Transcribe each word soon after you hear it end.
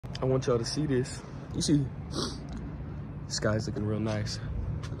I want y'all to see this. You see, this guy's looking real nice.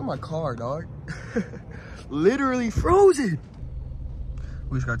 Look at my car, dog. Literally frozen.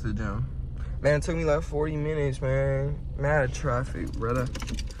 We just got to the gym. Man, it took me like 40 minutes, man. Mad traffic, brother.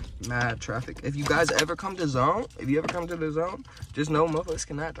 Mad traffic. If you guys ever come to Zone, if you ever come to the Zone, just know motherfuckers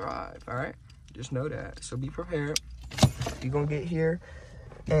cannot drive, all right? Just know that. So be prepared. You're gonna get here,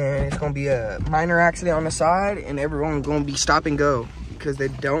 and it's gonna be a minor accident on the side, and everyone's gonna be stop and go because they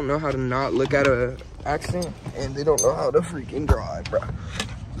don't know how to not look at a accident, and they don't know how to freaking drive, bro.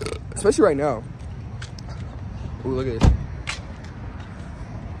 Especially right now. Ooh, look at this.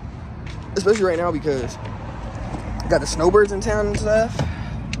 Especially right now because got the snowbirds in town and stuff.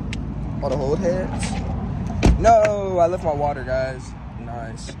 All the old heads. No, I left my water, guys.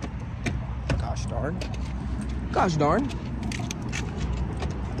 Nice. Gosh darn. Gosh darn.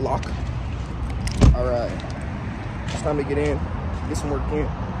 Lock. All right. It's time to get in. Get some work in.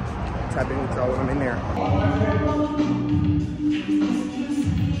 Tap in with y'all when I'm in there.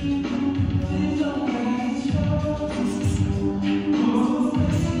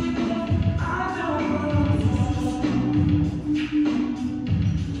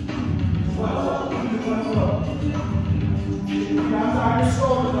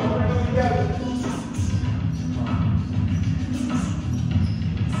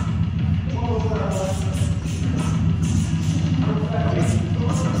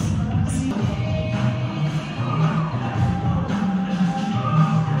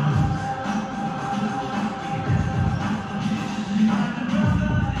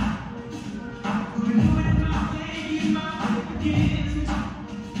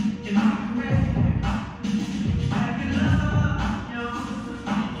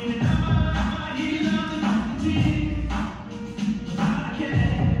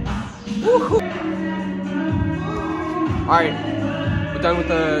 All right, we're done with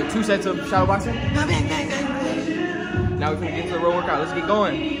the 2 sets of shadow boxing. Now we're gonna get into the row workout. Let's get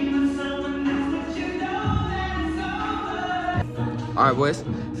going. All right, boys,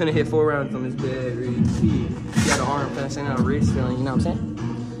 finna hit 4 rounds on this bed. Really see, you got the arm, finna send out a wrist feeling. You know what I'm saying?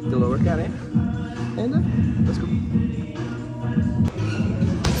 Do a little workout, and let's go.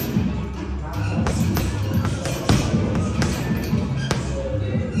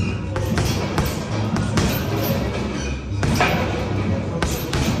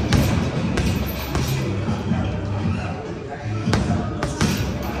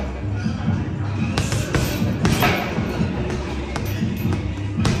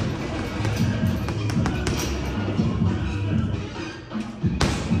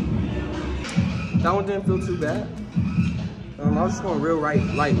 That one didn't feel too bad. I was just going real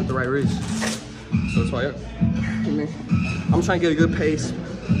light with the right wrist. So that's why I'm trying to get a good pace,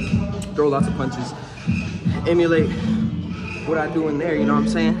 throw lots of punches, emulate what I do in there, you know what I'm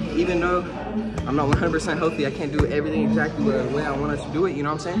saying? Even though I'm not 100% healthy, I can't do everything exactly the way I want us to do it, you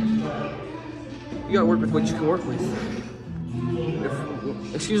know what I'm saying? You gotta work with what you can work with.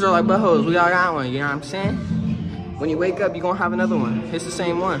 If excuses are like buttholes, we all got one, you know what I'm saying? When you wake up, you're gonna have another one. It's the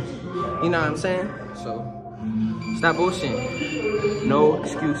same one. You know what I'm saying? So, stop bullshitting. No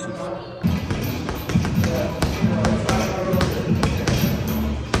excuses.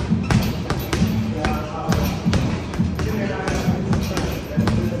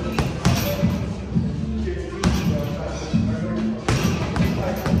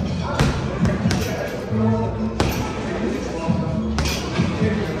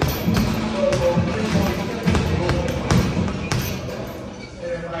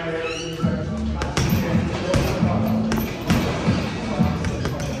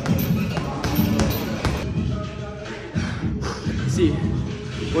 See,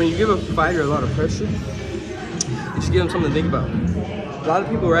 when you give a fighter a lot of pressure, you should give them something to think about. A lot of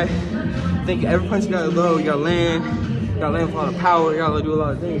people, right, think every punch you gotta go, you gotta land with a lot of power, you gotta do a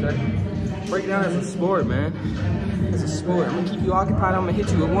lot of things, right? Break it down as a sport, man. It's a sport. I'm gonna keep you occupied, I'm gonna hit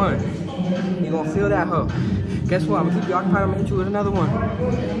you with one. You're gonna feel that hoe. Guess what? I'm gonna keep you occupied, I'm gonna hit you with another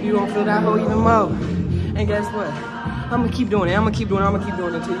one. You're gonna feel that hoe even more. And guess what? I'm gonna keep doing it, I'm gonna keep doing it, I'm gonna keep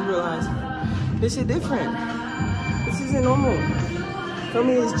doing it until you realize this shit different. This isn't normal. For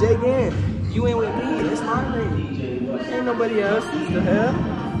me, it's Jay Gann. You ain't with me, it's my name. Ain't nobody else. What the hell?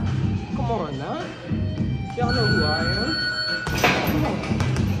 Come on now. Y'all know who I am. Come on.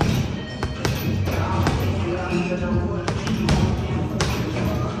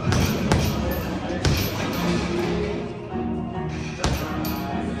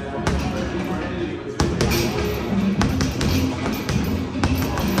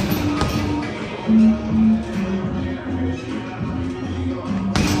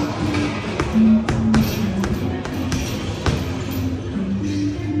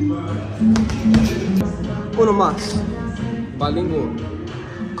 Uno más. Bilingual.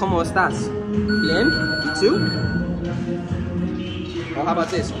 ¿Cómo estás? Bien? ¿Y tú? Or how about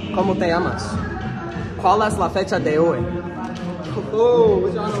this? ¿Cómo te llamas? ¿Cuál es la fecha de hoy? Oh,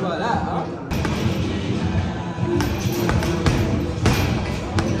 what y'all know about that, huh?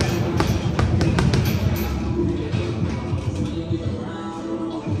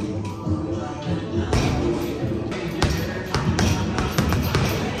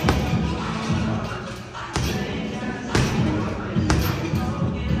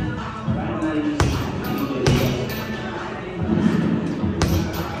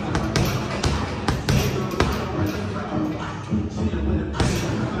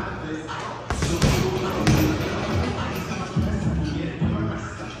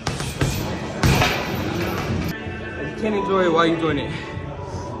 You can't enjoy it while you're doing it.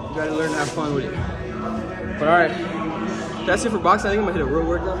 You gotta learn to have fun with it. But all right, that's it for boxing. I think I'm gonna hit a real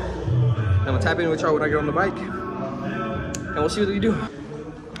workout. I'm gonna tap in with y'all when I get on the bike, and we'll see what we do.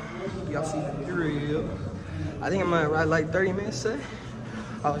 Y'all see the drill. I think I'm gonna ride like 30 minutes today.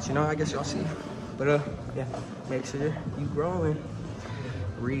 I'll let you know. I guess y'all see. But yeah, make sure you growing.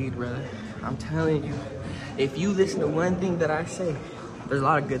 Read, brother. I'm telling you, if you listen to one thing that I say, there's a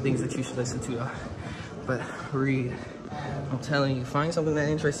lot of good things that you should listen to. But read. I'm telling you, find something that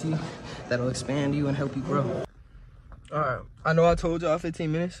interests you, that'll expand you and help you grow. All right, I know I told y'all 15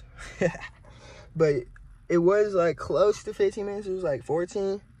 minutes, but it was like close to 15 minutes. It was like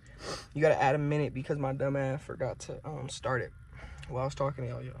 14. You gotta add a minute because my dumb ass forgot to start it while I was talking to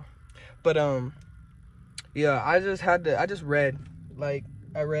y'all. But yeah, I just read, like,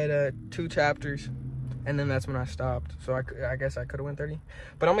 I read 2 chapters, and then that's when I stopped. So I guess I could have went 30.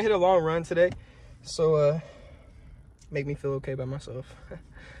 But I'm gonna hit a long run today, so make me feel okay by myself.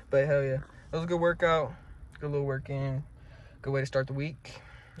 But hell yeah, that was a good workout, good little work in, good way to start the week.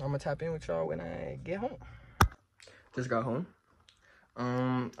 I'm gonna tap in with y'all when I get home. Just got home.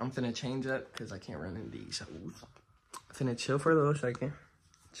 I'm finna change up because I can't run in these. Finna chill for a little second,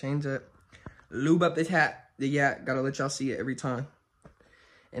 change up, lube up this hat. Yeah, gotta let y'all see it every time.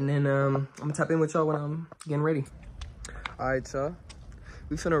 And then I'm gonna tap in with y'all when I'm getting ready. All right, y'all,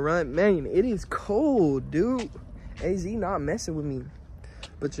 we finna run. Man, it is cold, dude. AZ not messing with me,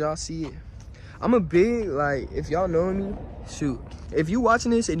 but y'all see it. I'm a big, like, if y'all know me, shoot, if you watching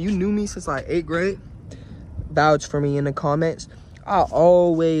this and you knew me since like 8th grade, vouch for me in the comments. I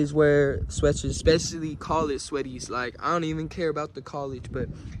always wear sweatshirts, especially college sweaties. Like, I don't even care about the college, but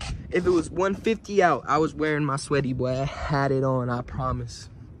if it was 150 out, I was wearing my sweaty, boy. I had it on, I promise.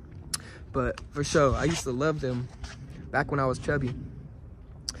 But for sure, I used to love them back when I was chubby.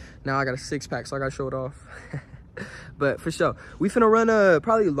 Now I got a 6-pack, so I gotta show it off. But for sure, we finna run a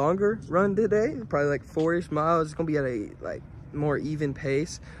probably longer run today, probably like 4-ish miles. It's gonna be at a like more even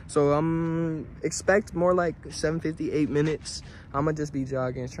pace, so expect more like 7:50, 8 minutes. I'm gonna just be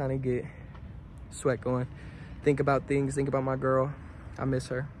jogging, trying to get sweat going, think about things, think about my girl. I miss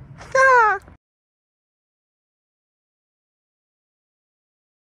her.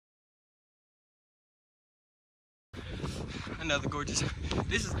 Another gorgeous,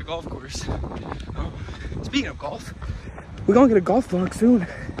 this is the golf course. Speaking of golf, we're gonna get a golf vlog soon.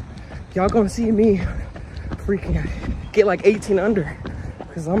 Y'all gonna see me freaking get like 18 under,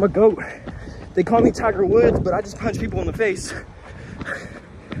 because I'm a goat. They call me Tiger Woods, but I just punch people in the face.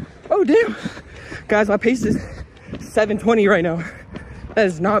 Oh damn, guys, my pace is 7:20 right now. That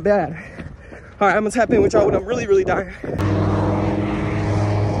is not bad. All right, I'm gonna tap in with y'all when I'm really dying.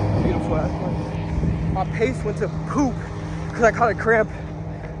 Beautiful. My pace went to poop because I caught a cramp.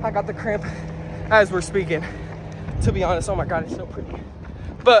 I got the cramp as we're speaking, to be honest. Oh my God, it's so pretty.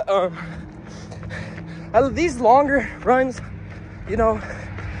 But these longer runs, you know,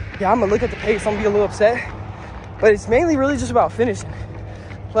 yeah, I'm gonna look at the pace, I'm gonna be a little upset, but it's mainly really just about finishing.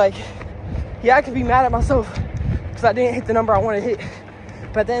 Like, yeah, I could be mad at myself because I didn't hit the number I want to hit,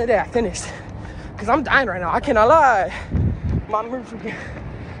 but at the end of the day, I finished. Because I'm dying right now, I cannot lie.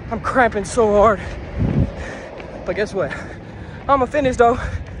 I'm cramping so hard. But guess what? I'm gonna finish though,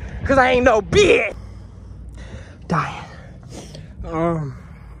 because I ain't no bitch. Dying.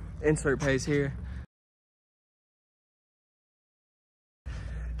 Insert pace here.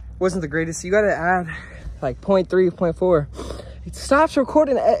 Wasn't the greatest. You gotta add like 0.3, 0.4. It stops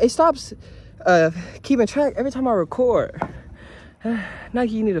recording. It stops keeping track every time I record.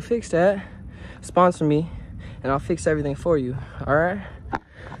 Nike, you need to fix that. Sponsor me and I'll fix everything for you. All right?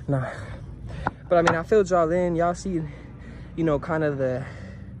 Nah. But I mean, I filled y'all in. Y'all see, you know, kind of the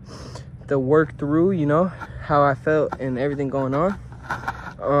work through, you know, how I felt and everything going on.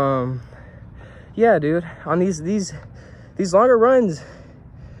 Yeah, dude, on these longer runs,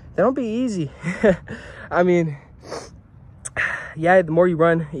 they don't be easy. I mean, yeah, the more you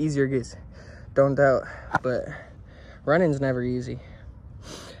run, easier it gets, don't doubt. But running's never easy.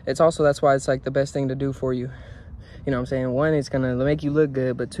 It's also, that's why it's like the best thing to do for you. You know what I'm saying? One, it's gonna make you look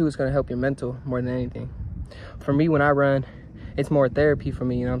good, but two, it's gonna help your mental more than anything. For me, when I run, it's more therapy for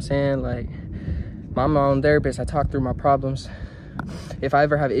me, you know what I'm saying? Like, I'm my own therapist. I talk through my problems. If I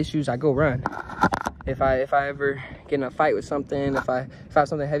ever have issues, I go run. If I ever get in a fight with something, if I have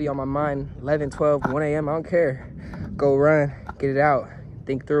something heavy on my mind, 11, 12, 1 a.m., I don't care. Go run, get it out,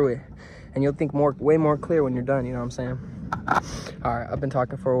 think through it. And you'll think way more clear when you're done, you know what I'm saying? All right, I've been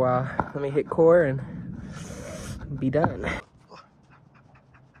talking for a while. Let me hit core and be done.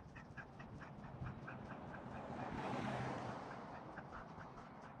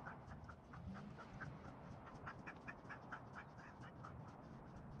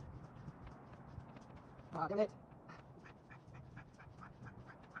 Damn it.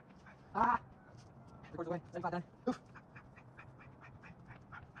 Record away. 75 done. Oof.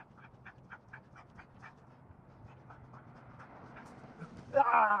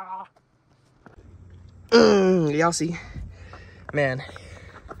 Y'all see, man,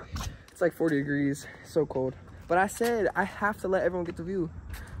 it's like 40 degrees, so cold. But I said I have to let everyone get the view.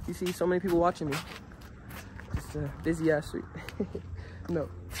 You see so many people watching me. Just a busy ass street. No,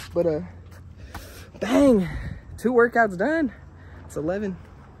 but bang, 2 workouts done. It's 11.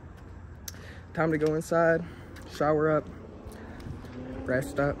 Time to go inside, shower up,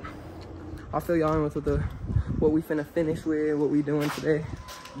 rest up. I'll fill y'all in with what we finna finish with, what we doing today.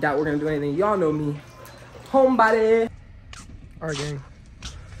 Doubt we're gonna do anything. Y'all know me, homebody. All right, gang.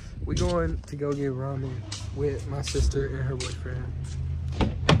 We going to go get ramen with my sister and her boyfriend.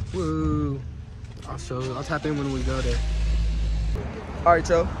 Woo! I'll show you. I'll tap in when we go there. All right,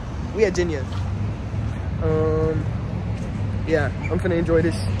 so we at Jinya. Yeah, I'm finna enjoy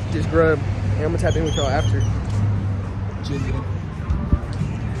this grub, and I'm gonna tap in with y'all after. Jinya.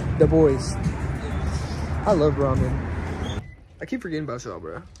 The boys. I love ramen. I keep forgetting about y'all,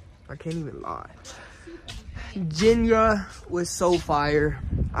 bro. I can't even lie. Jinya was so fire.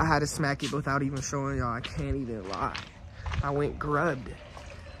 I had to smack it without even showing y'all. I can't even lie. I went grubbed.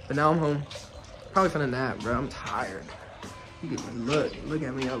 But now I'm home. Probably finna nap, bro. I'm tired. You can look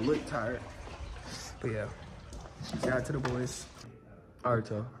at me. I look tired. But yeah, shout out to the boys. All right,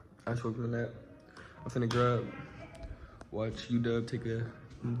 so I just woke from a nap. I'm finna grub. Watch UW take a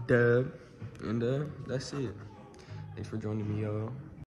dub. And that's it. Thanks for joining me, y'all.